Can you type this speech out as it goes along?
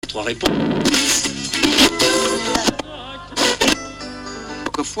3 réponses.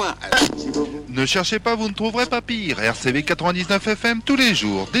 Ne cherchez pas, vous ne trouverez pas pire. RCV 99 FM tous les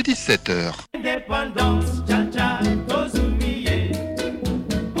jours, dès 17h. Indépendance, cha-cha, tozumiye.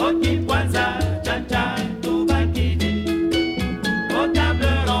 Oki kwanza, cha-cha, tubakidi. Au table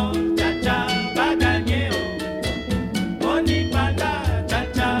ronde, cha-cha, bagagné. Oni panda,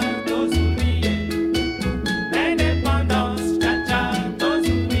 cha-cha, tozumiye. Indépendance, cha-cha,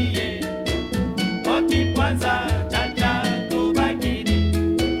 tozumiye. Oki kwanza, cha-cha, tubakidi.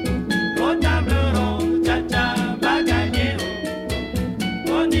 Au table ronde, cha-cha, bagagné.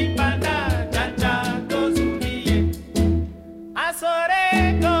 Oni panda, cha-cha, tozumiye.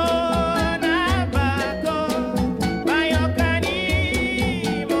 Asoreko na bako, bayokani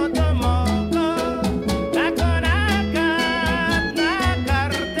motomoko, nakonaka na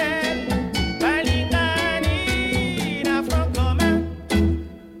cartel, balingani na front commun,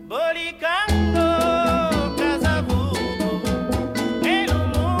 bolikango kazavubu,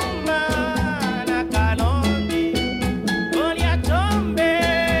 elumumba na kalondi, goliatombe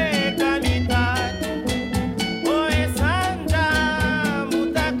kamitatu, oesanja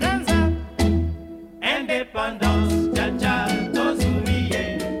mutakanza. Indépendance, cha-cha, tozumiye.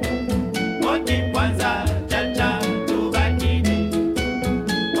 Oti kwanza, cha-cha, tubakidi.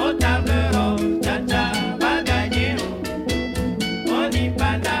 Au table ronde, cha-cha, bagagné. Oni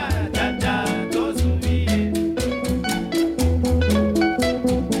panda, cha-cha, tozumiye.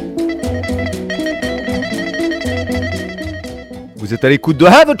 Vous êtes à l'écoute de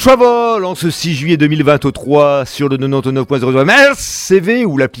Have a Travel en ce 6 juillet 2023 sur le 99.00 RCV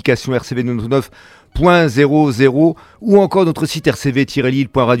ou l'application RCV 99.00 ou encore notre site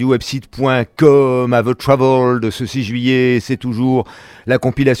rcv-lille.radiowebsite.com. Have a Travel de ce 6 juillet, c'est toujours la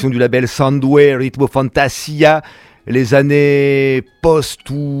compilation du label Soundwave, Ritmo, Fantasia, les années post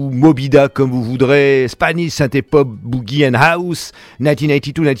ou Mobida comme vous voudrez, Spanish, synth-pop, boogie and house,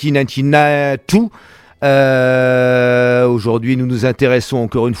 1992-1992. Aujourd'hui, nous nous intéressons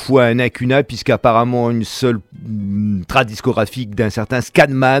encore une fois à un Acuna, puisqu'apparemment une seule trad discographique d'un certain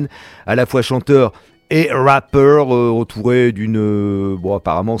Scanman, à la fois chanteur et rappeur, entouré d'une... bon,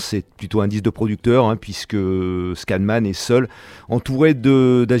 apparemment, c'est plutôt un disque de producteur, hein, puisque Scanman est seul, entouré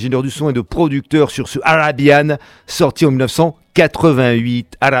d'ingénieurs du son et de producteurs sur ce Arabian, sorti en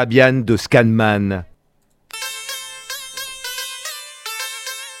 1988, Arabian de Scanman.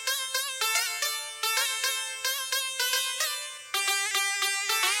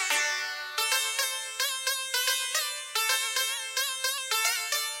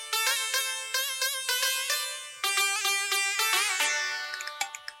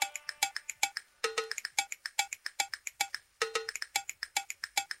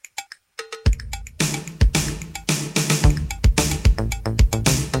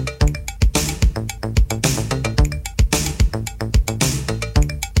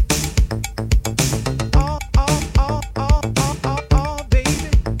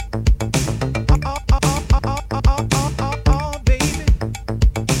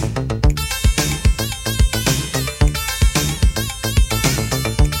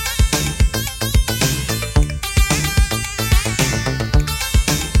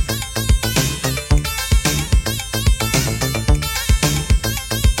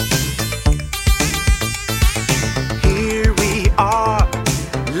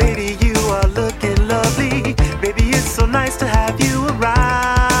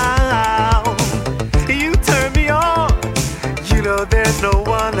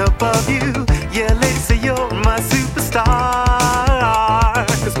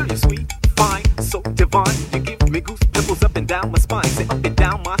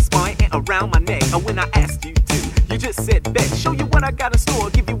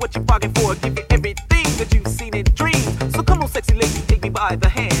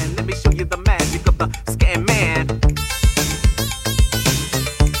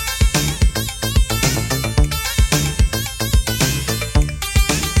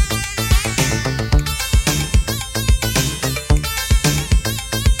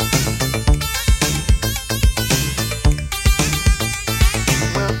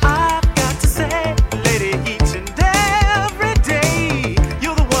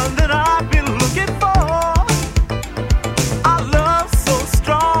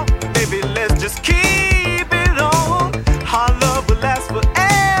 Baby,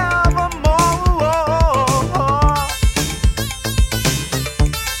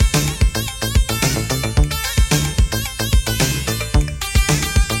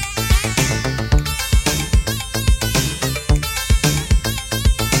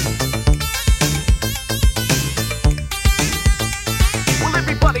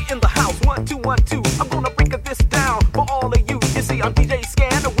 1, 2. I'm gonna break this down for all of you. You see, I'm DJ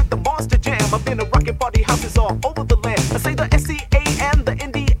Scan with the Monster Jam. I've been a rockin' party houses all over the land. I say the S-C-A-N, the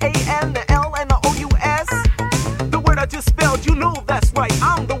N-D-A-N, the L and the O-U-S. The word I just spelled, you know that's right.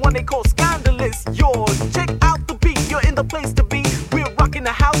 I'm the one they call scandalous. Yours. Check out the beat, you're in the place to be. We're rocking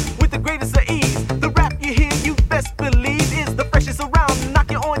the house with the greatest of ease. The rap you hear, you best believe, is the freshest around.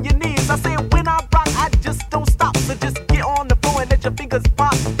 Knock you on your knees. I say when I rock, I just don't stop. So just get on the floor and let your fingers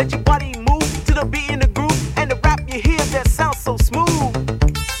pop. Let your body move to the beat in the groove. And the rap you hear that sounds so smooth.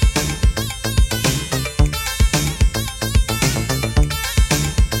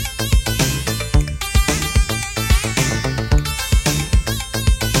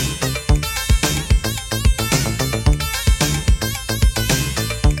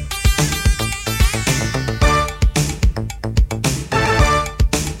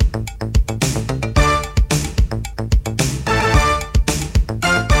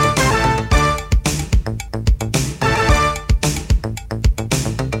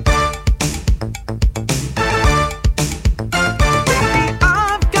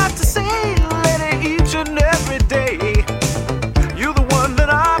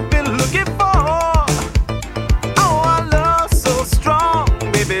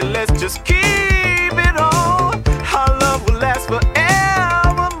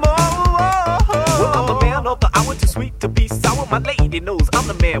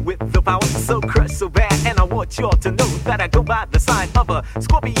 Y'all to know that I go by the sign of a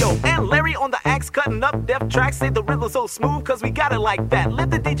Scorpio. And Larry on the axe cutting up death tracks. Say the rhythm so smooth cause we got it like that. Let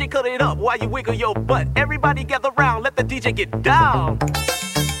the DJ cut it up while you wiggle your butt. Everybody gather round, let the DJ get down.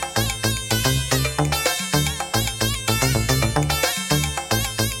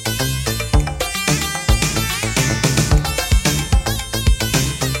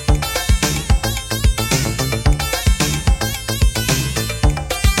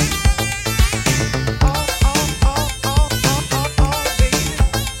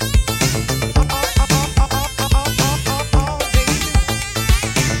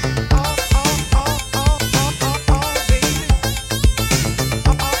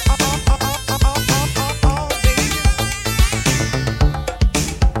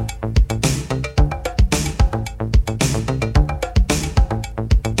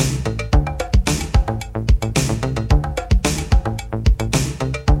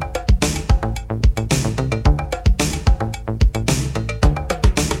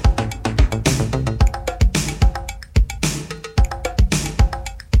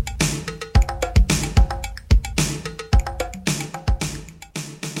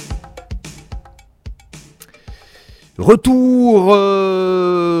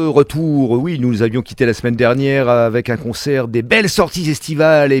 Retour, oui, nous avions quitté la semaine dernière avec un concert des belles sorties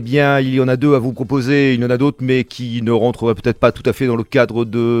estivales. Eh bien, il y en a deux à vous proposer, il y en a d'autres, mais qui ne rentreraient peut-être pas tout à fait dans le cadre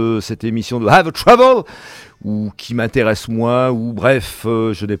de cette émission de Have a Travel, ou qui m'intéresse moins, ou bref,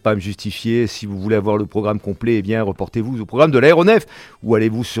 je n'ai pas à me justifier. Si vous voulez avoir le programme complet, eh bien, reportez-vous au programme de l'Aéronef, ou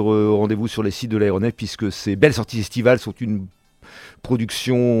allez-vous sur rendez-vous sur les sites de l'Aéronef, puisque ces belles sorties estivales sont une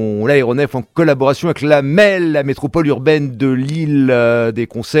production l'Aéronef en collaboration avec la MEL, la métropole urbaine de Lille, des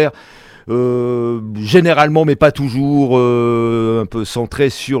concerts généralement mais pas toujours un peu centrés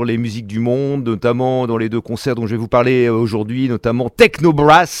sur les musiques du monde, notamment dans les deux concerts dont je vais vous parler aujourd'hui, notamment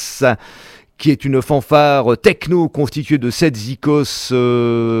Technobrass, qui est une fanfare techno constituée de 7 zikos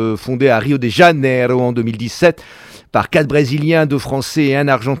fondée à Rio de Janeiro en 2017 par 4 Brésiliens, 2 Français et 1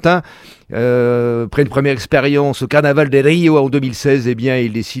 Argentin. Après une première expérience au Carnival de Rio en 2016, eh bien,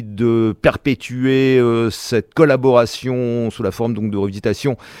 il décide de perpétuer cette collaboration sous la forme donc de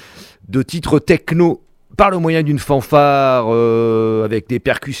revisitation de titres techno par le moyen d'une fanfare avec des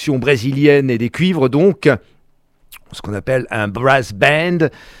percussions brésiliennes et des cuivres, donc ce qu'on appelle un brass band.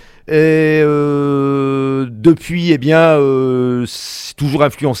 Et depuis, eh bien, c'est toujours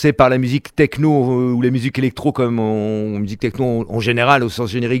influencé par la musique techno ou la musique électro, comme musique techno en général au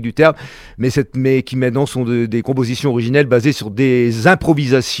sens générique du terme, mais qui maintenant sont des compositions originelles basées sur des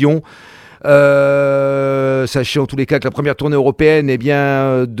improvisations. Sachez en tous les cas que la première tournée européenne, eh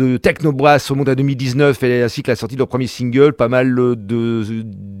bien, de Technobrass remonte à 2019, et ainsi que la sortie de leur premier single. Pas mal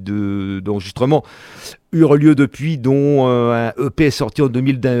d'enregistrements eurent lieu depuis, dont un EP sorti en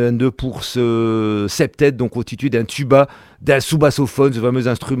 2022 pour ce septet, donc constitué d'un tuba, d'un sous-bassophone, ce fameux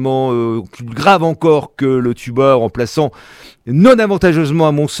instrument plus grave encore que le tuba, remplaçant non avantageusement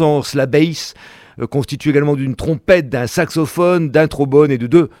à mon sens la bass, constitué également d'une trompette, d'un saxophone, d'un trombone et de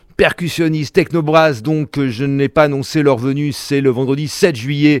 2 percussionnistes. Technobrass, donc, je n'ai pas annoncé leur venue, c'est le vendredi 7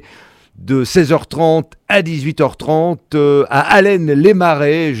 juillet de 16h30 à 18h30 à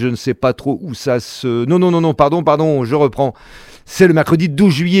Allen-les-Marais. Je ne sais pas trop où ça se... Non, pardon, je reprends. C'est le mercredi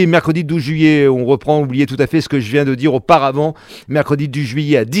 12 juillet. Mercredi 12 juillet, on reprend, oubliez tout à fait ce que je viens de dire auparavant. Mercredi 12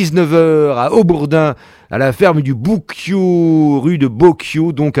 juillet à 19h à Aubourdin, à la ferme du Bouquio, rue de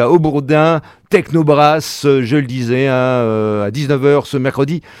Bocchio, donc à Aubourdin. Technobrass, je le disais, à 19h ce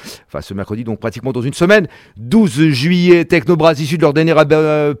mercredi. Enfin, ce mercredi, donc pratiquement dans une semaine. 12 juillet, Technobrass, issu de leur dernier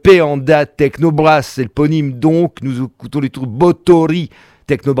EP en date. Technobrass, c'est le ponyme donc. Nous écoutons les tours Botori.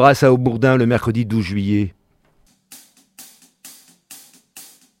 Technobrass à Aubourdin le mercredi 12 juillet.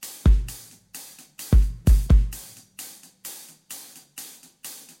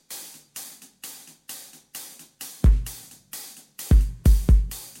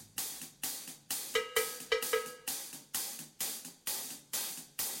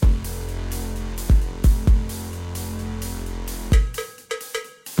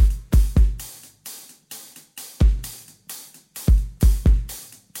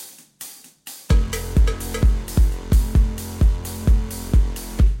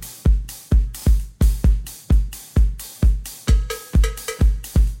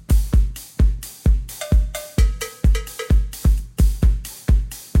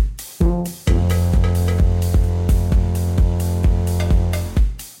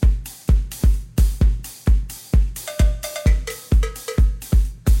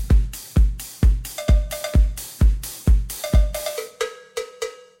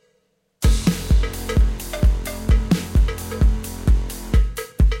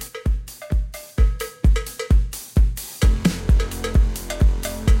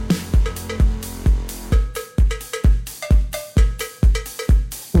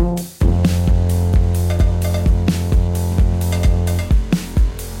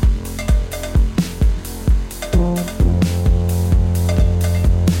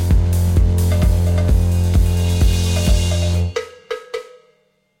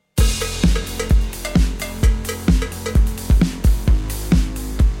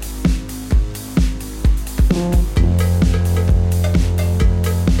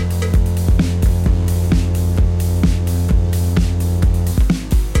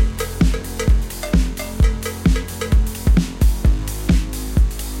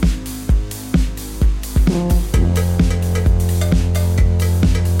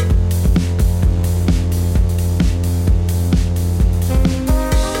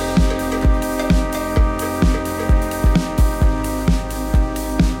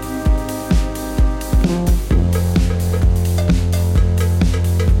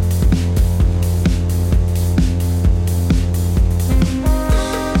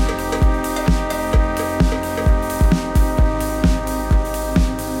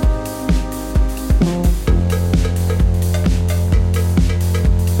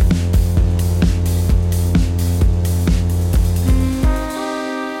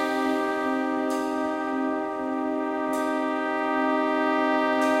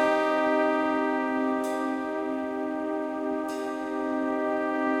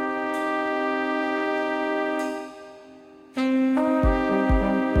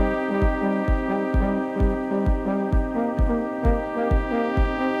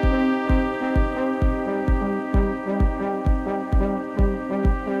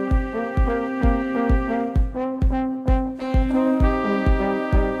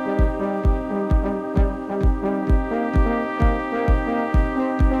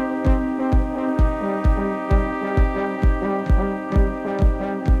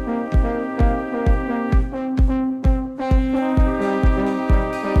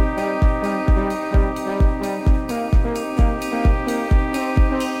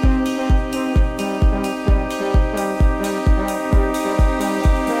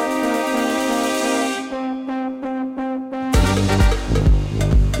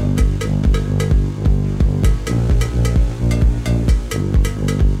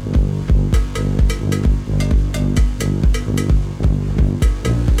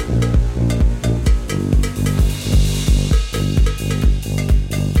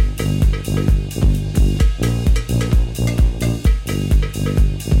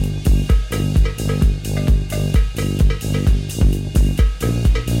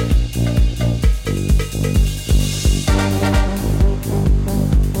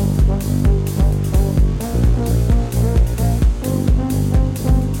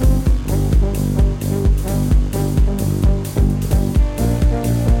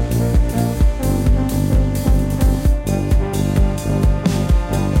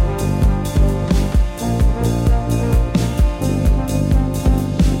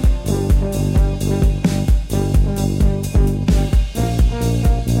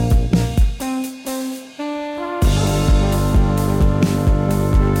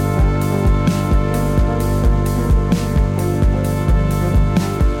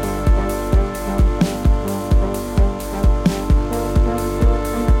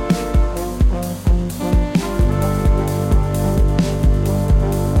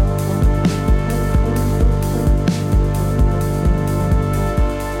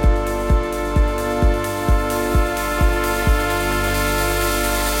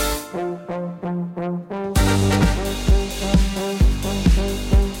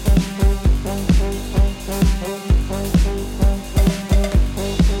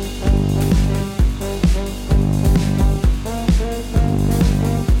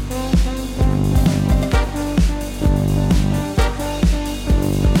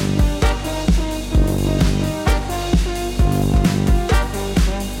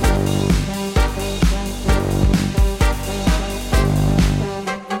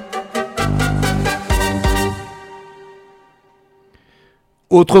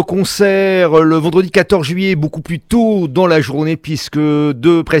 Autre concert le vendredi 14 juillet, beaucoup plus tôt dans la journée, puisque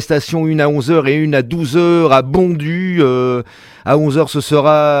 2 prestations, une à 11h et une à 12h à Bondu. À 11h, ce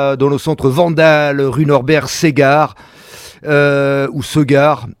sera dans le centre Vandal, rue Norbert-Ségard. Ou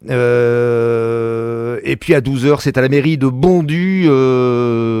Segar, et puis à 12h c'est à la mairie de Bondu,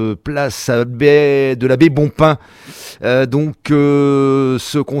 place de la baie Bonpin. Donc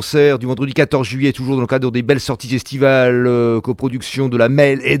ce concert du vendredi 14 juillet, toujours dans le cadre des belles sorties estivales, coproduction de la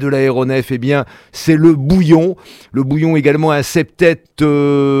MEL et de l'aéronef, eh bien c'est le Bouillon également, un septet,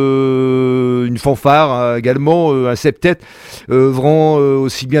 une fanfare également, un septet œuvrant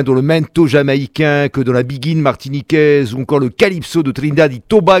aussi bien dans le mento jamaïcain que dans la biguine martiniquaise ou encore le calypso de Trinidad et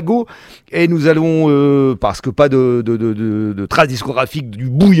Tobago. Et nous allons, parce que pas de traces discographiques du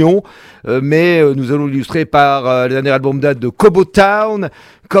Bouillon, mais nous allons l'illustrer par le dernier album date de KOBO TOWN.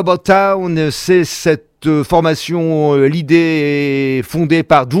 KOBO TOWN, c'est cette formation, l'idée est fondée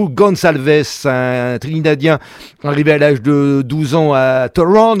par Drew Gonsalves, un Trinidadien arrivé à l'âge de 12 ans à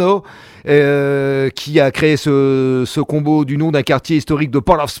Toronto, qui a créé ce combo du nom d'un quartier historique de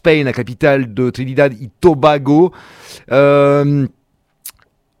Port of Spain, la capitale de Trinidad et Tobago.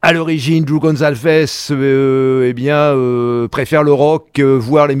 À l'origine, Drew Gonsalves préfère le rock,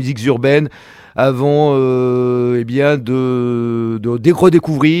 voire les musiques urbaines, avant de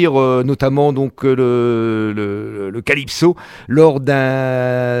redécouvrir notamment donc le calypso lors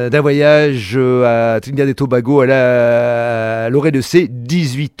d'un voyage à Trinidad et Tobago à l'orée de ses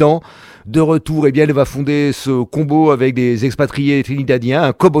 18 ans. De retour, il va fonder ce combo avec des expatriés trinidadiens,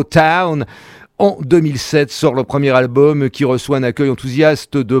 un KOBO TOWN. En 2007 sort le premier album qui reçoit un accueil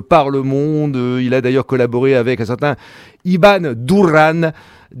enthousiaste de par le monde. Il a d'ailleurs collaboré avec un certain Iban Duran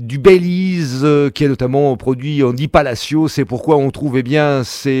du Belize, qui a notamment produit Andy Palacio. C'est pourquoi on trouve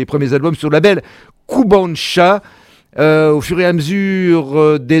ses premiers albums sur le label Kubancha. Au fur et à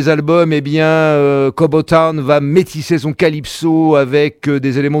mesure des albums, KOBO TOWN va métisser son calypso avec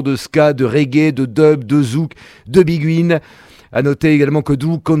des éléments de ska, de reggae, de dub, de zouk, de biguine. À noter également que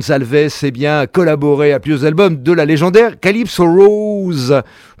Drew Gonsalves a collaboré à plusieurs albums de la légendaire Calypso Rose.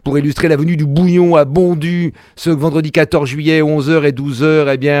 Pour illustrer la venue du Bouillon à Bondu, ce vendredi 14 juillet, 11h et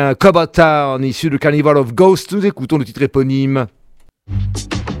 12h, KOBO TOWN, issu de Carnival of Ghosts. Nous écoutons le titre éponyme.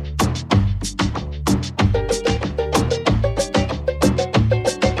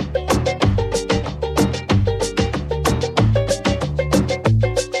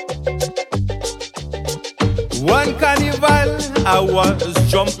 One carnival, I was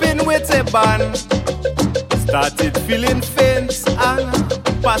jumping with a band. Started feeling faint and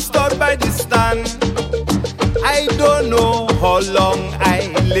passed out by the stand. I don't know how long I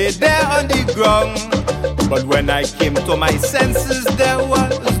lay there on the ground, but when I came to my senses, there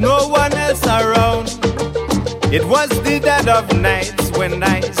was no one else around. It was the dead of night when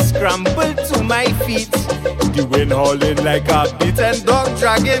I scrambled to my feet. The wind howling like a beaten dog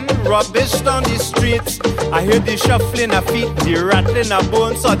dragging rubbish down the street. I heard the shuffling of feet, the rattling of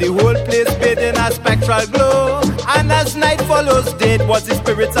bones, saw the whole place bathed in a spectral glow. And as night follows day, it was the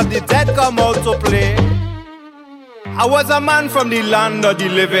spirits of the dead come out to play. I was a man from the land of the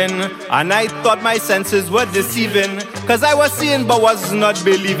living, and I thought my senses were deceiving, cause I was seeing but was not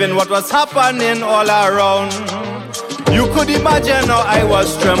believing what was happening all around. You could imagine how I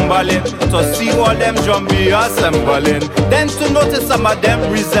was trembling to see all them zombies assembling, then to notice some of them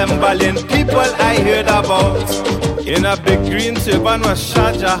resembling people I heard about. In a big green turban was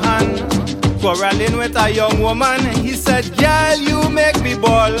Shah Jahan, quarreling with a young woman. He said, girl, you make me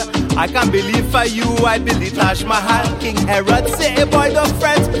ball. I can't believe for you I built the Taj Mahal. King Herod say, hey boy, don't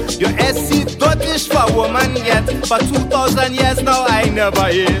fret. Your SC don't dish for woman yet. For 2,000 years now I never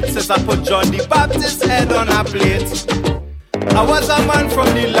ate, since I put John the Baptist's head on a plate. I was a man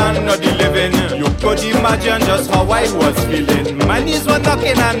from the land of the living. You could imagine just how I was feeling. My knees were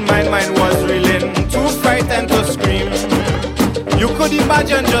knocking and my mind was reeling, too frightened to scream. You could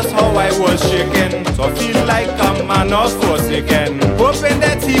imagine just how I was shaking, to feel like a man of forsaken, hoping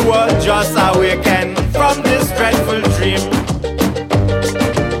that he was just awakened from this dreadful dream.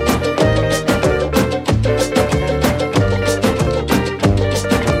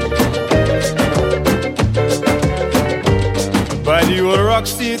 By the old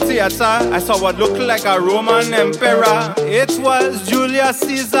Roxy Theatre, I saw what looked like a Roman emperor. It was Julius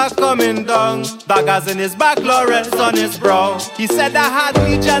Caesar coming down, daggers in his back, laurels on his brow. He said I had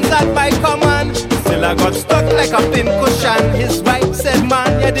legions at my command, still I got stuck like a pin cushion. His wife said,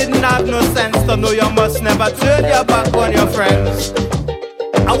 man, you didn't have no sense to know you must never turn your back on your friends.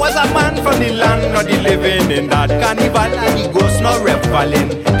 I was a man from the land of the living, in that carnival and the ghosts not reveling.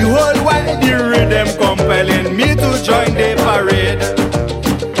 The whole while the rhythm compelling me to join the parade.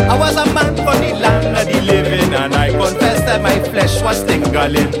 I was a man for the land of the living, and I confess that my flesh was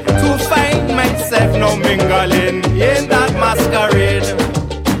tingling to find myself now mingling in that masquerade.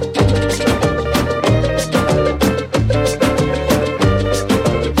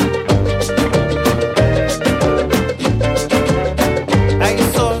 I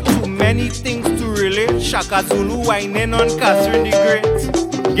saw too many things to relate. Shaka Zulu whining on Catherine the Great,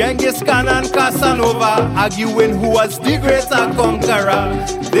 Genghis Khan and Casanova arguing who was the greater conqueror.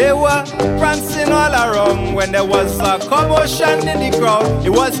 They were prancing all around when there was a commotion in the crowd. It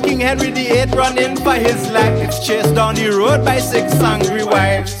was King Henry VIII running for his life, chased down the road by 6 angry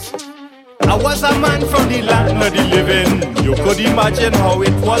wives. I was a man from the land of the living. You could imagine how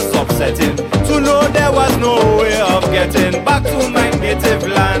it was upsetting to know there was no way of getting back to my native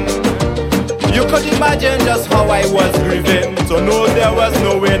land. You could imagine just how I was grieving to know there was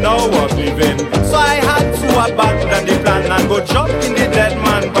no way now of living. So I had to abandon the plan and go jump in the dead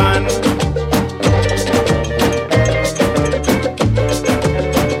man van.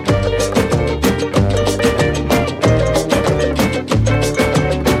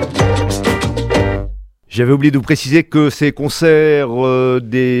 J'avais oublié de vous préciser que ces concerts,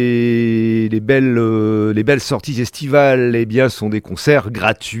 les belles sorties estivales, eh bien, sont des concerts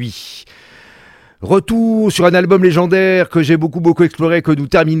gratuits. Retour sur un album légendaire que j'ai beaucoup exploré, que nous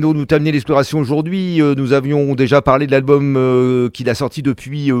terminons l'exploration aujourd'hui. Nous avions déjà parlé de l'album qu'il a sorti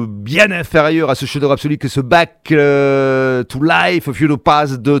depuis bien inférieur à ce chef-d'œuvre absolu que ce Back to Life, A Few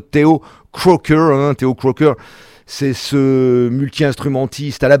Pass de Theo CROKER. Theo CROKER, c'est ce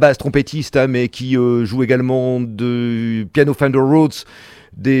multi-instrumentiste, à la base trompettiste, mais qui joue également de piano Fender Rhodes,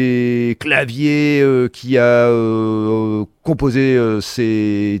 des claviers, qui a composé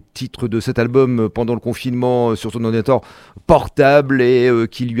ses titres de cet album pendant le confinement sur son ordinateur portable et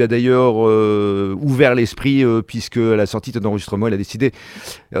qui lui a d'ailleurs ouvert l'esprit puisque à la sortie de cet enregistrement il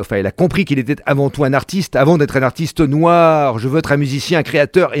a compris qu'il était avant tout un artiste, avant d'être un artiste noir. Je veux être un musicien, un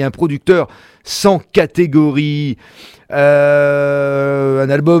créateur et un producteur sans catégorie. Un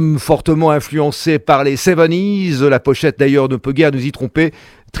album fortement influencé par les 70s, la pochette d'ailleurs ne peut guère nous y tromper,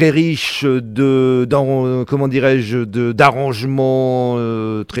 très riche d'arrangements,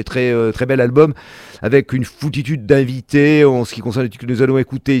 très bel album, avec une foultitude d'invités en ce qui concerne les titres que nous allons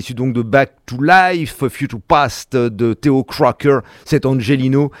écouter, issus donc de Back to Life, Future Past de Theo CROKER, cet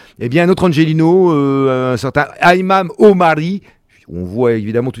Angelino, et bien un autre Angelino, un certain IMAM OMARI. On voit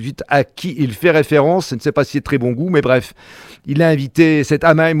évidemment tout de suite à qui il fait référence. Je ne sais pas si c'est de très bon goût, mais bref. Il a invité cet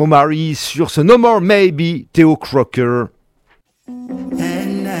IMAM OMARI sur ce No More Maybe, Theo CROKER. At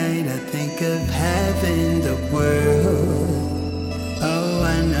night I think of having the world. Oh,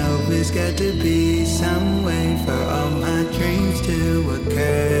 I know there's got to be some way for all my dreams to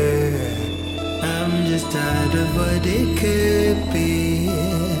occur. I'm just tired of what it could be,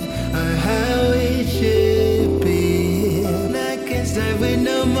 or how it should be. Start with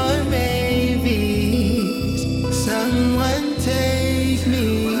no more maybes. Someone take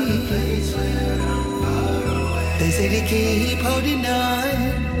me. They say to keep holding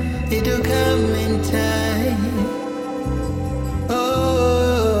on, it'll come in time.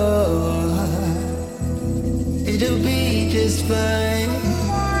 Oh, it'll be just fine.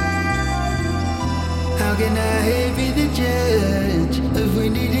 How can I be the judge of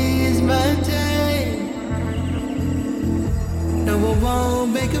when it is my time? No, I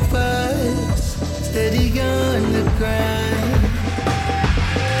won't make a fuss, steady on the grind.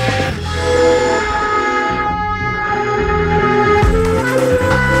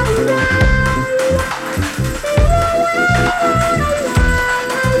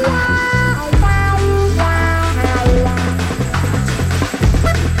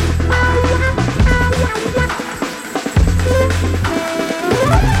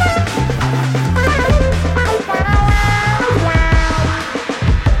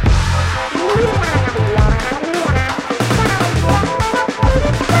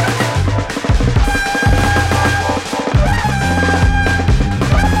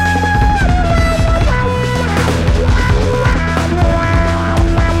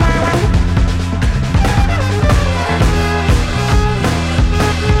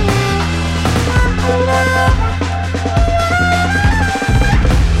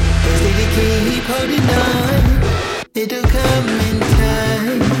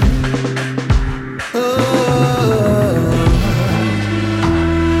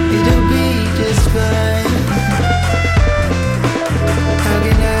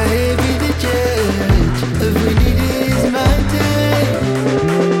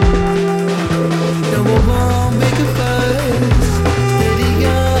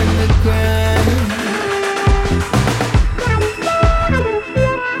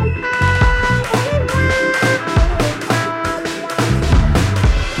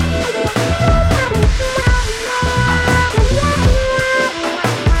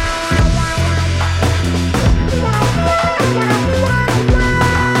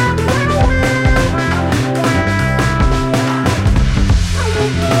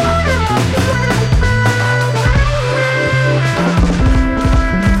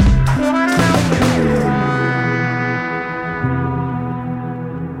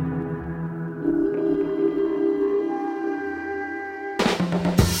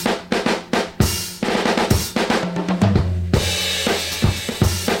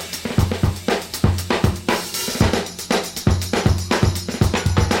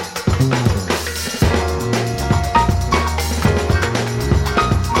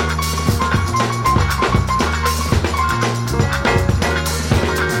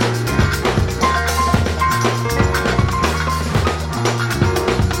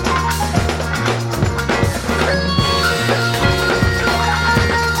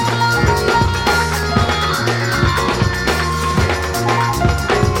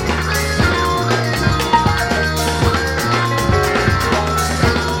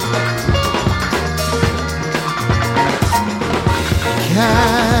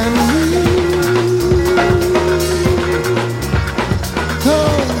 Can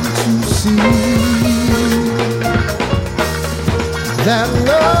come to see that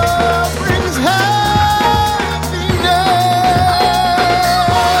love brings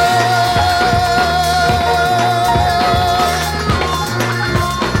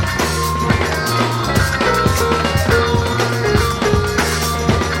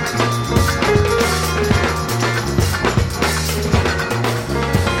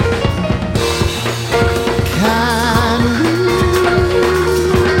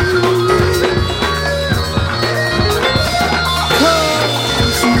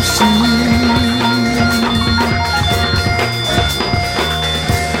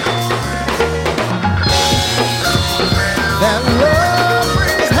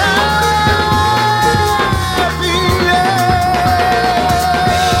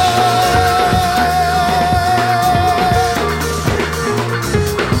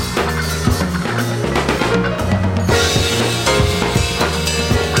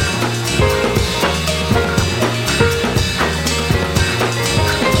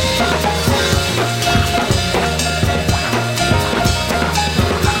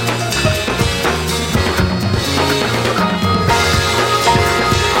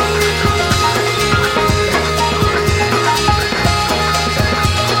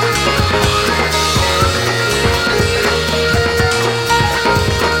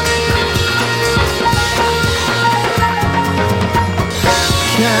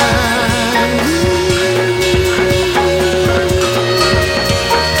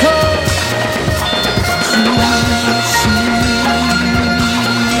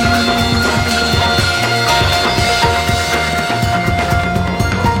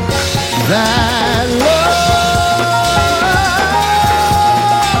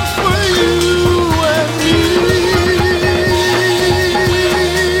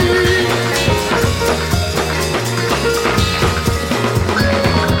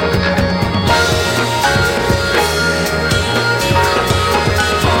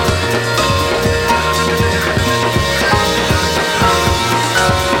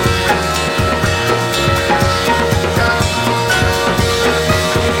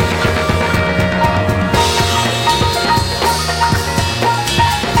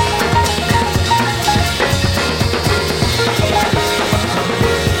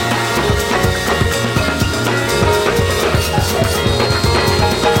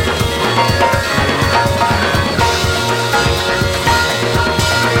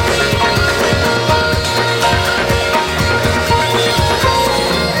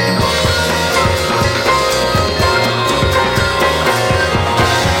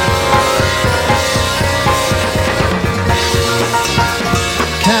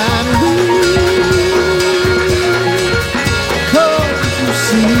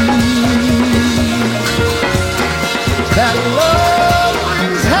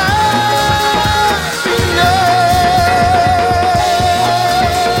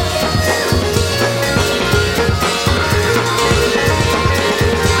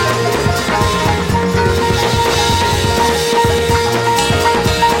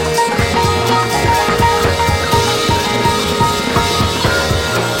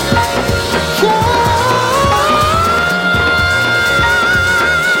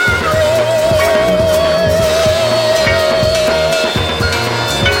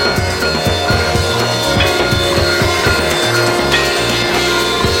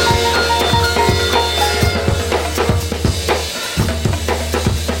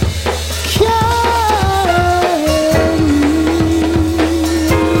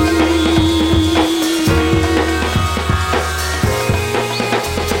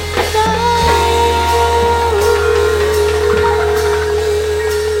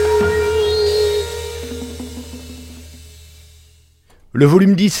Le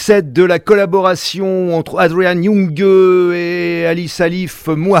volume 17 de la collaboration entre Adrian Younge et Ali Salif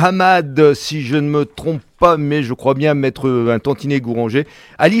Mohamed, si je ne me trompe pas, mais je crois bien mettre un tantinet Gouranger.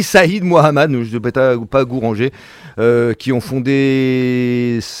 Ali Saïd Mohamed, je ne sais pas Gouranger, qui ont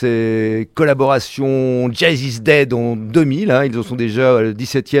fondé ces collaborations Jazz is Dead en 2000. Ils en sont déjà à la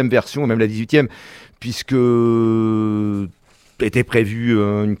 17e version, même la 18e, puisque était prévue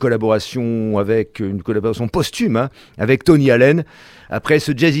une collaboration posthume avec Tony Allen. Après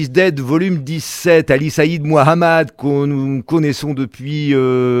ce Jazz is Dead volume 17, Ali Saïd Mohamed, que nous connaissons depuis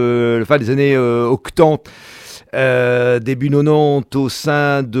la fin des années 80, Début 90 au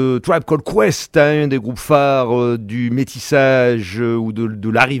sein de Tribe Called Quest, un des groupes phares du métissage ou de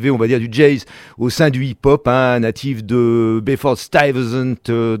l'arrivée, on va dire, du jazz au sein du hip-hop, natif de Bedford-Stuyvesant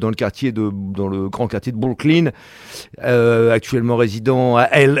dans le grand quartier de Brooklyn, actuellement résident à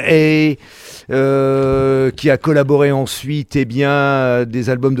LA, qui a collaboré ensuite des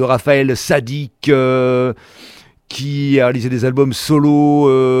albums de Raphaël Saadiq, qui a réalisé des albums solo,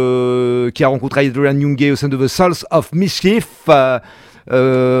 qui a rencontré Adrian Younge au sein de The Souls of Mischief,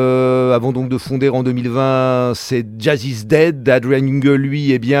 avant donc de fonder en 2020 c'est Jazz is Dead. Adrian Younge,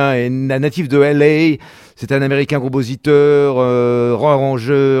 lui, est un natif de LA. C'est un américain compositeur,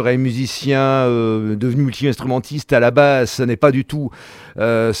 arrangeur et musicien devenu multi-instrumentiste. À la base, ce n'est pas du tout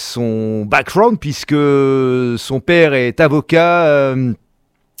son background, puisque son père est avocat.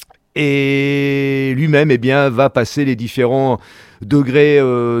 Et lui-même va passer les différents degrés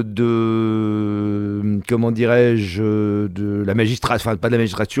de la magistrature, enfin pas de la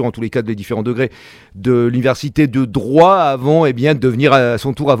magistrature, en tous les cas les différents degrés de l'université de droit avant de devenir à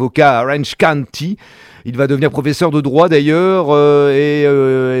son tour avocat à Orange County. Il va devenir professeur de droit d'ailleurs et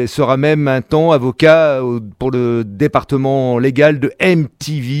sera même un temps avocat pour le département légal de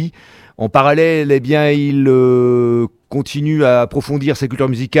MTV. En parallèle, il continue à approfondir sa culture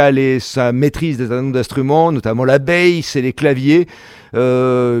musicale et sa maîtrise des instruments, notamment la bass et les claviers,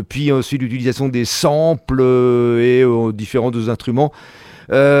 puis ensuite l'utilisation des samples et différents instruments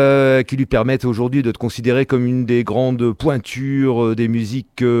qui lui permettent aujourd'hui de te considérer comme une des grandes pointures des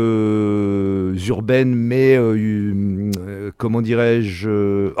musiques urbaines, mais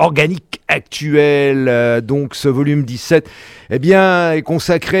organiques actuelles. Donc ce volume 17 est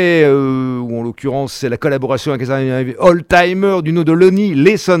consacré, ou en l'occurrence c'est la collaboration avec un old-timer du nom de Lonnie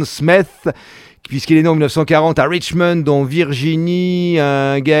Liston SMITH, puisqu'il est né en 1940 à Richmond, en Virginie,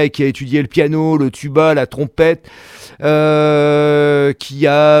 un gars qui a étudié le piano, le tuba, la trompette, qui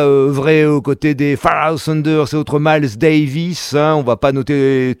a œuvré aux côtés des Pharoah Sanders et autres Miles Davis. On va pas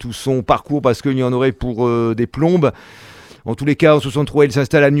noter tout son parcours parce qu'il y en aurait pour des plombes. En tous les cas, en 1963, il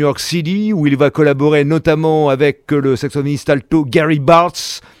s'installe à New York City, où il va collaborer notamment avec le saxophoniste alto Gary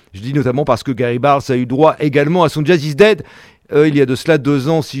Bartz. Je dis notamment parce que Gary Bartz a eu droit également à son Jazz is Dead, il y a de cela 2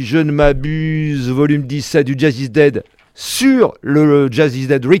 ans, si je ne m'abuse, volume 17 du Jazz is Dead, sur le Jazz is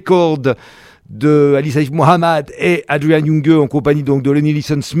Dead record de Ali Saif Mohamed et Adrian Younge, en compagnie donc de Lonnie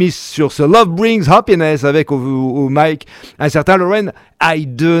Liston Smith, sur ce Love Brings Happiness, avec au mic un certain Lauren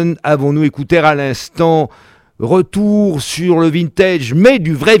Hayden. Avons-nous écouté à l'instant retour sur le vintage, mais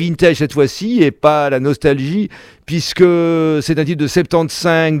du vrai vintage cette fois-ci, et pas la nostalgie, puisque c'est un titre de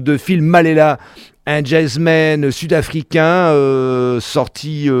 75 de Phil MALELA, un jazzman sud-africain,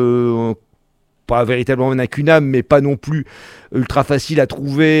 sorti pas véritablement incunable, mais pas non plus ultra facile à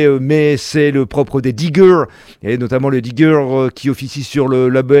trouver, mais c'est le propre des Diggers, et notamment le Digger qui officie sur le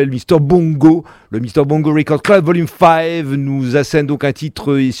label Mr. Bongo. Le Mr. Bongo Record Club Vol.5 nous assène donc un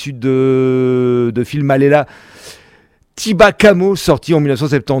titre issu de Phil MALELA, Tiba Kamo, sorti en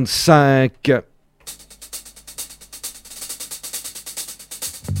 1975.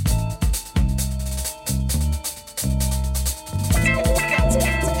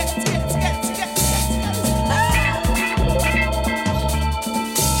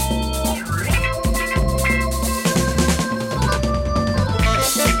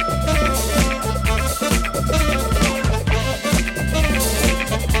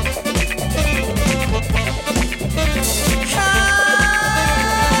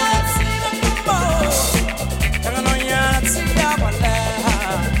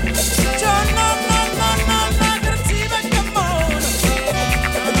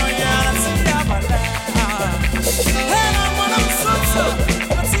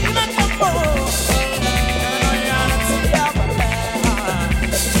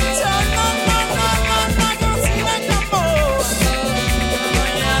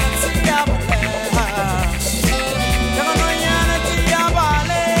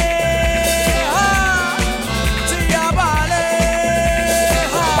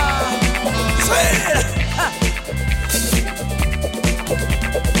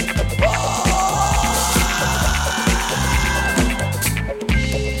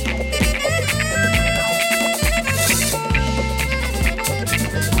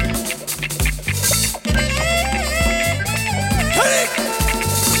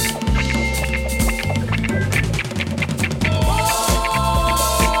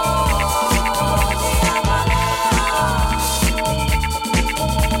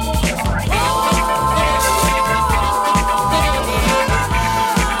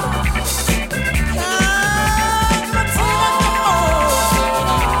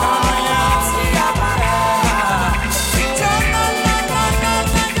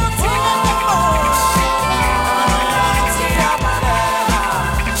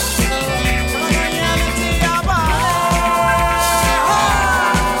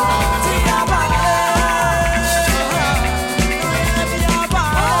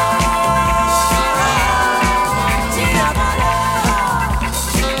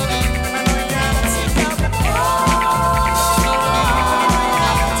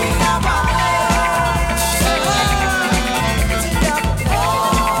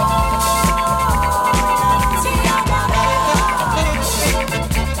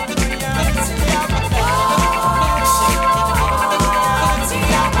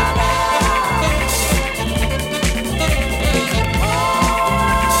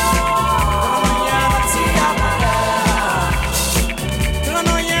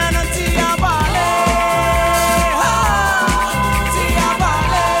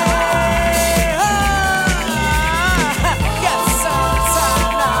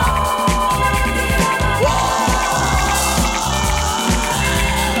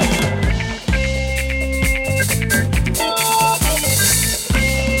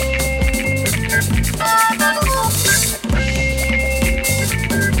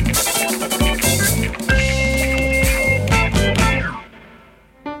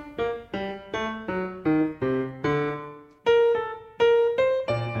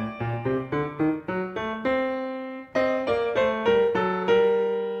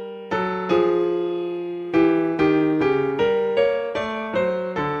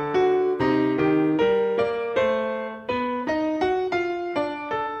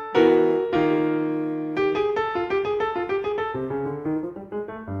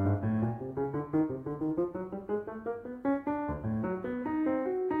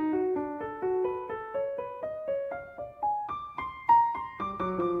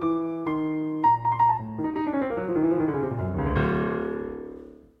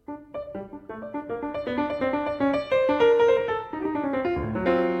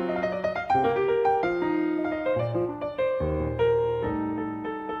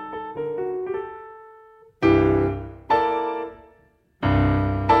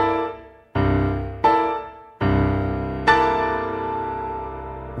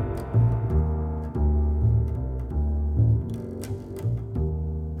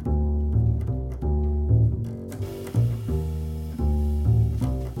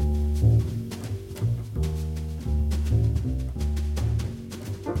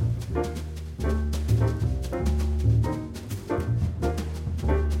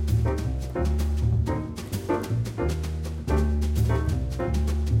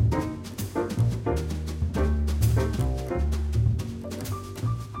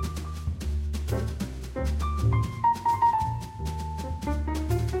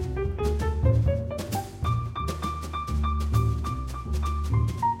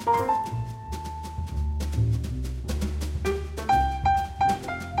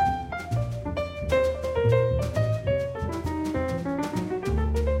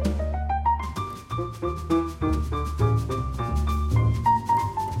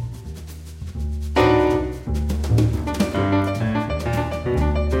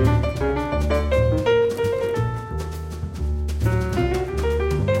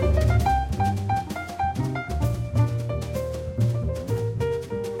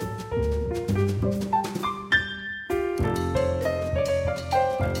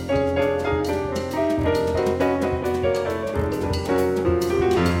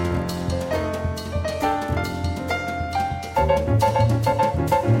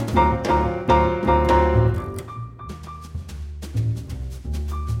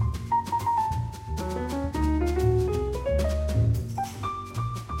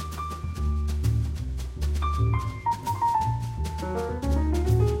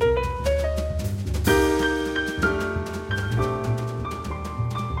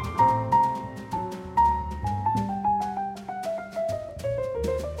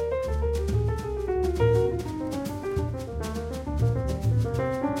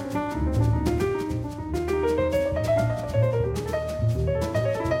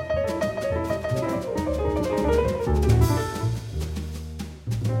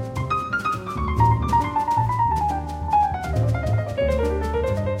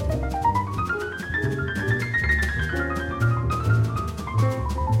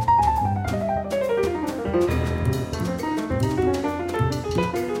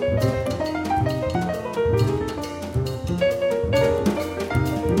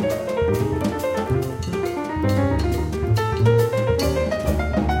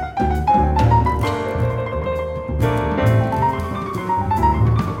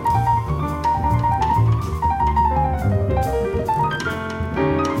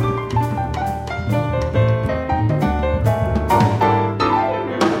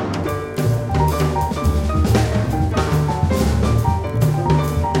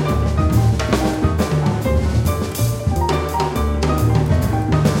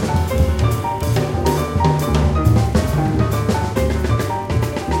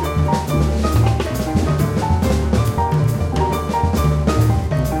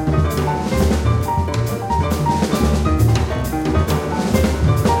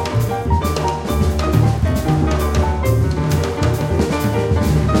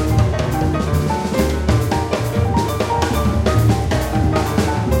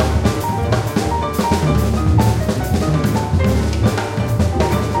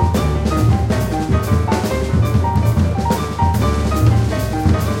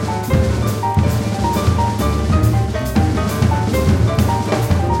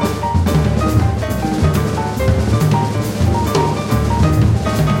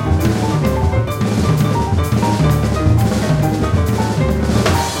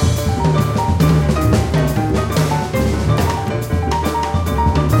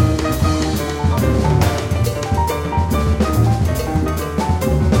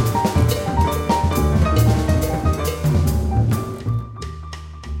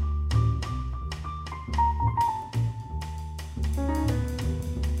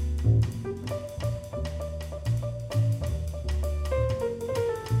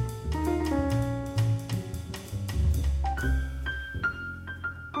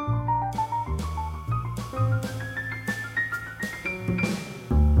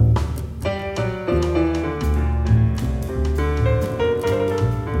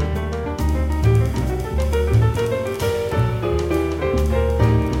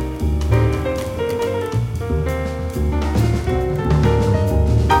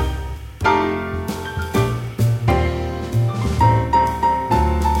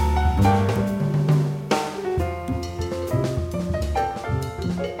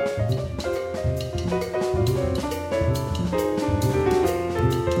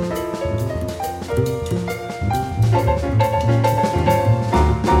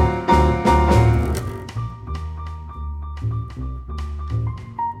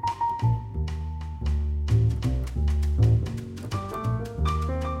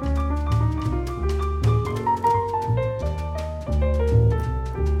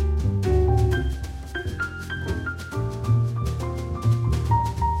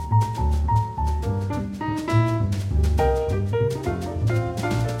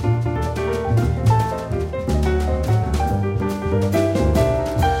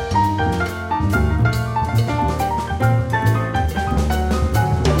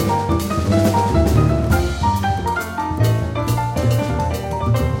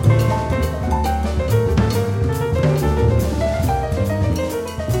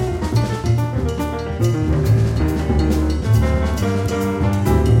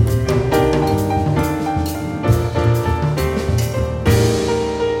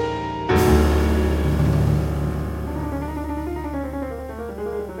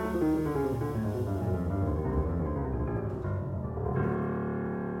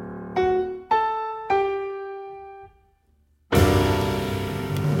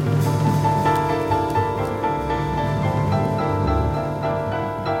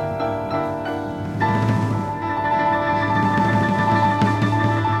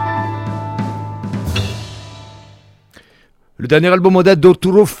 Dernier album en date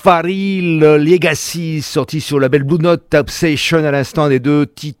d'Arturo Faril, Legacies, sorti sur le label Blue Note Obsession à l'instant, un des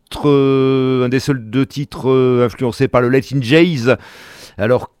seuls deux titres influencés par le Latin Jazz,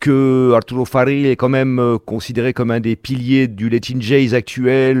 alors que Arturo Faril est quand même considéré comme un des piliers du Latin Jazz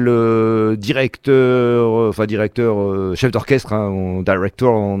actuel, chef d'orchestre,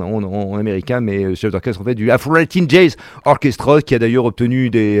 director en américain, mais chef d'orchestre en fait du Afro Latin Jazz Orchestra, qui a d'ailleurs obtenu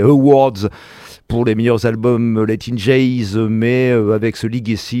des awards pour les meilleurs albums Latin Jazz, mais avec ce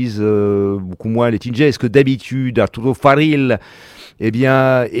Legacies beaucoup moins Latin Jazz que d'habitude. Arturo Faril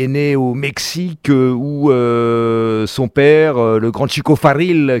est né au Mexique où son père, le grand Chico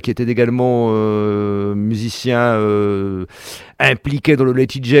Faril, qui était également musicien impliqué dans le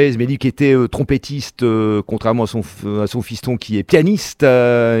Latin Jazz, mais lui qui était trompettiste, contrairement à son fiston qui est pianiste,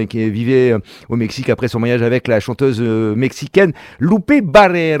 qui vivait au Mexique après son mariage avec la chanteuse mexicaine Lupe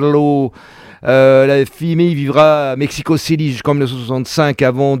Barrero. La famille vivra à Mexico City jusqu'en 1965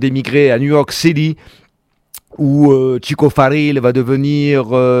 avant d'émigrer à New York City, où Chico Faril va devenir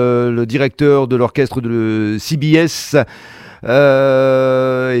le directeur de l'orchestre de CBS.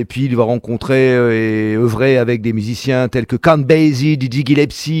 Et puis il va rencontrer et œuvrer avec des musiciens tels que Count Basie, Didi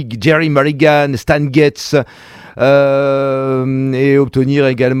Gillespie, Jerry Mulligan, Stan Getz, et obtenir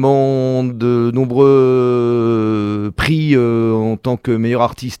également de nombreux prix en tant que meilleur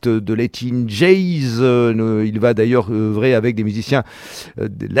artiste de Latin Jazz. Il va d'ailleurs œuvrer avec des musiciens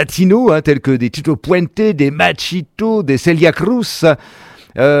latinos, tels que des Tito Puente, des Machito, des Celia Cruz.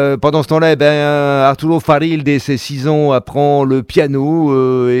 Pendant ce temps-là, Arturo Faril, dès ses 6 ans, apprend le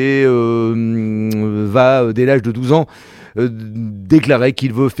piano et va, dès l'âge de 12 ans, déclarer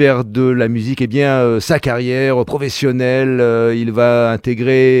qu'il veut faire de la musique sa carrière professionnelle. Il va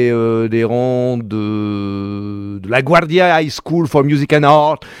intégrer les rangs de la Guardia High School for Music and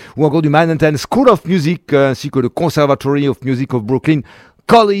Art ou encore du Manhattan School of Music ainsi que le Conservatory of Music of Brooklyn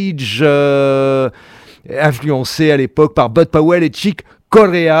College, influencé à l'époque par Bud Powell et Chick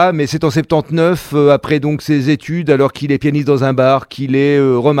Corea, mais c'est en 79, après donc ses études, alors qu'il est pianiste dans un bar, qu'il est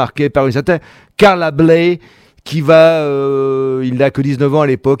remarqué par une certaine Carla Bley, qui va, il n'a que 19 ans à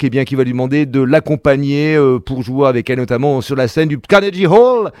l'époque, qui va lui demander de l'accompagner pour jouer avec elle, notamment sur la scène du Carnegie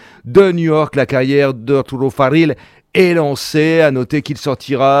Hall de New York. La carrière d'Arturo Faril est lancée. À noter qu'il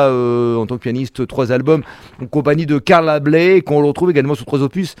sortira en tant que pianiste 3 albums en compagnie de Carla Bley, qu'on le retrouve également sur 3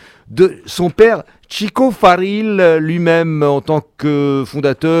 opus de son père Chico Faril, lui-même en tant que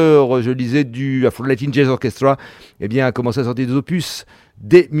fondateur, je le disais, du Afro Latin Jazz Orchestra, a commencé à sortir des opus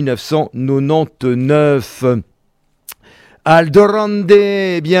dès 1999. Aldorande,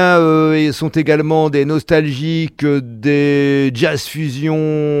 sont également des nostalgiques des jazz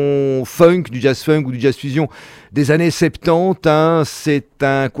fusion funk, du jazz funk ou du jazz fusion des années 70. C'est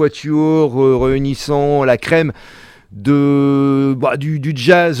un quatuor réunissant la crème du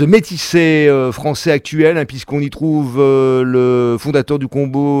jazz métissé français actuel, puisqu'on y trouve le fondateur du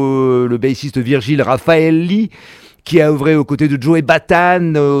combo, le bassiste Virgile Raffaelli, qui a œuvré aux côtés de Joey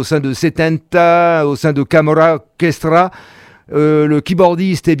Batan, au sein de Setenta, au sein de Camorra Orchestra. Le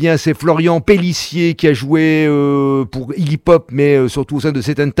keyboardiste, c'est Florian Pellissier, qui a joué pour Iggy Pop, mais surtout au sein de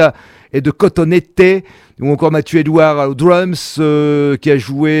Setenta et de Cotonete, ou encore Mathieu Edouard aux drums, qui a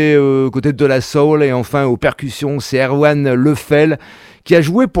joué aux côtés de la Soul, et enfin aux percussions, c'est Erwan Lefel, qui a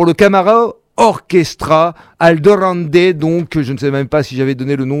joué pour le Camorra Orchestra. Aldorande, donc je ne sais même pas si j'avais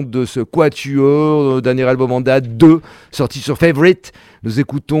donné le nom de ce quatuor, dernier album en date, Deux, sorti sur Favorite. Nous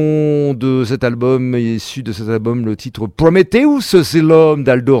écoutons de cet album, issu de cet album, le titre Prometheus, c'est l'homme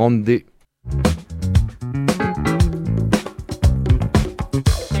d'Aldorande.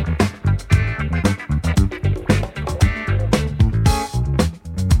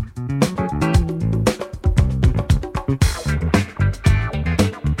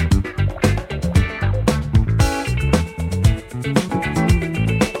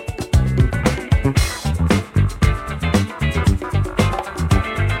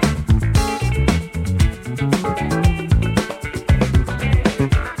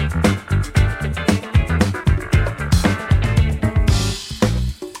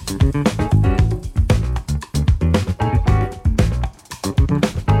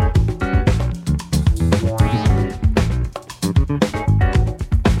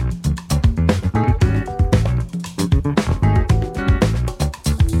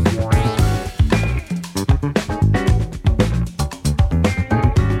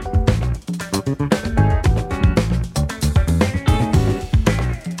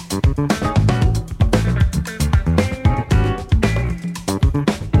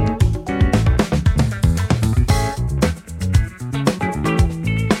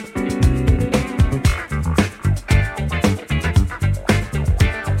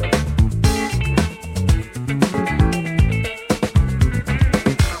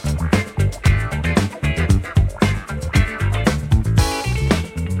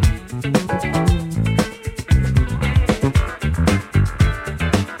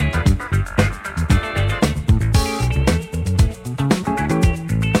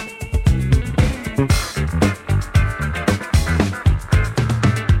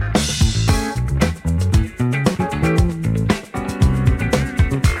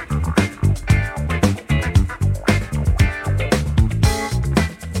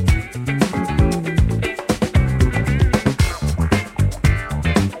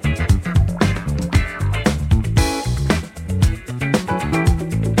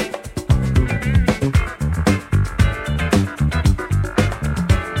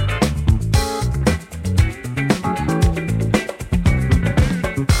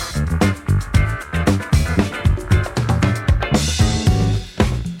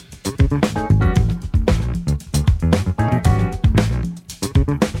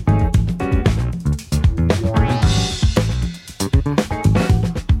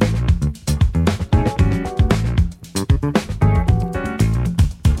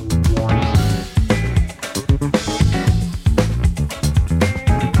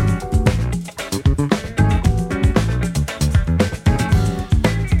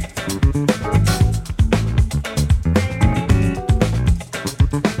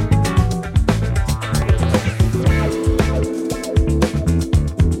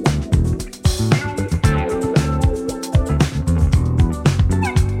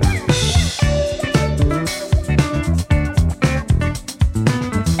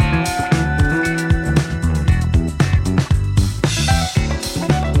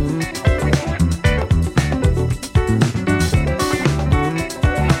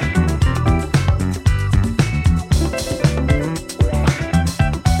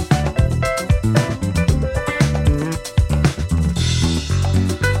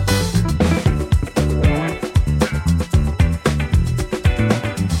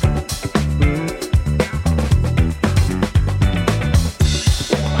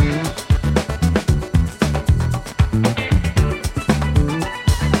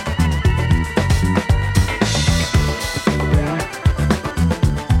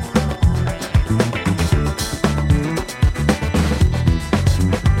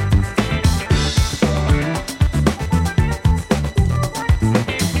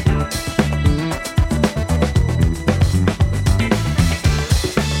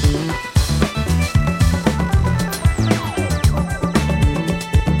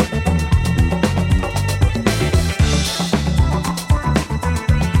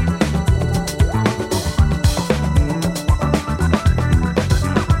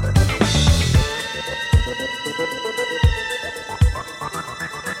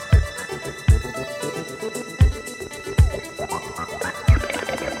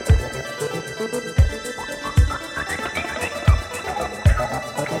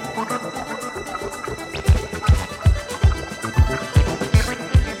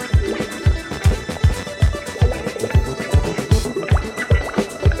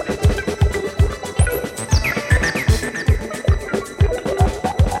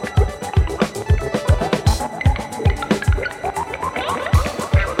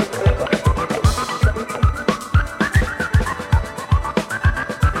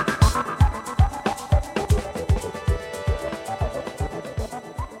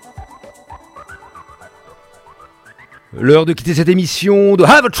 L'heure de quitter cette émission de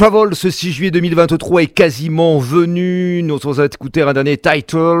Have a Travel ce 6 juillet 2023 est quasiment venue. Nous allons écouter un dernier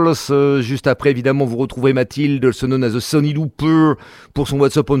Titles. Juste après, évidemment, vous retrouverez Mathilde, also known as the Sonny Looper, pour son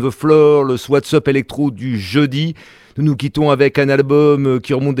What's Up on the Floor, le What's Up Electro du jeudi. Nous nous quittons avec un album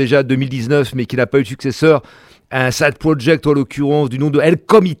qui remonte déjà à 2019, mais qui n'a pas eu de successeur. Un side project, en l'occurrence, du nom de El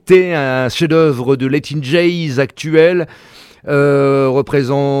Comite, un chef-d'œuvre de Latin Jazz actuel.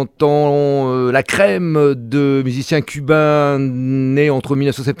 Représentant la crème de musiciens cubains nés entre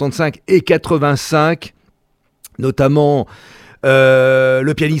 1975 et 85, notamment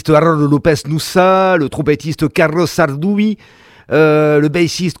le pianiste Harold López Nussa, le trompettiste Carlos Sarduy, le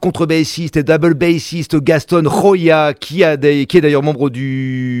bassiste, contrebassiste et double bassiste Gaston Roya, qui est d'ailleurs membre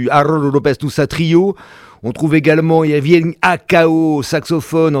du Harold López Nussa Trio. On trouve également Irving Akao,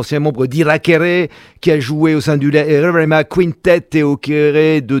 saxophone, ancien membre d'Irakere, qui a joué au sein du Rema Quintet et au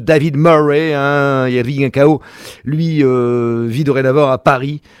kéré de David Murray. Irving Akao, lui, vit dorénavant à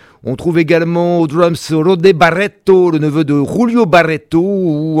Paris. On trouve également aux drums Rodé Barreto, le neveu de Julio Barreto,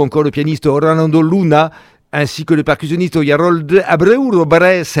 ou encore le pianiste Orlando Luna, ainsi que le percussionniste Harold Abreu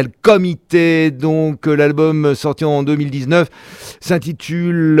Robares, c'est le comité. Donc l'album sorti en 2019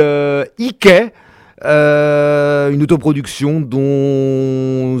 s'intitule Ike. Une autoproduction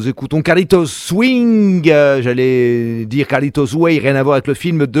dont nous écoutons Carlitos Swing, j'allais dire Carlitos Way, rien à voir avec le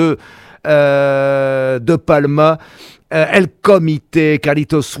film de Palma, El Comité,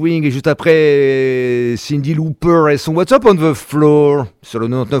 Carlito Swing, et juste après, Cindy Looper et son What's Up on the Floor sur le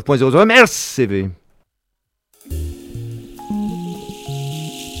 99.0 RCV.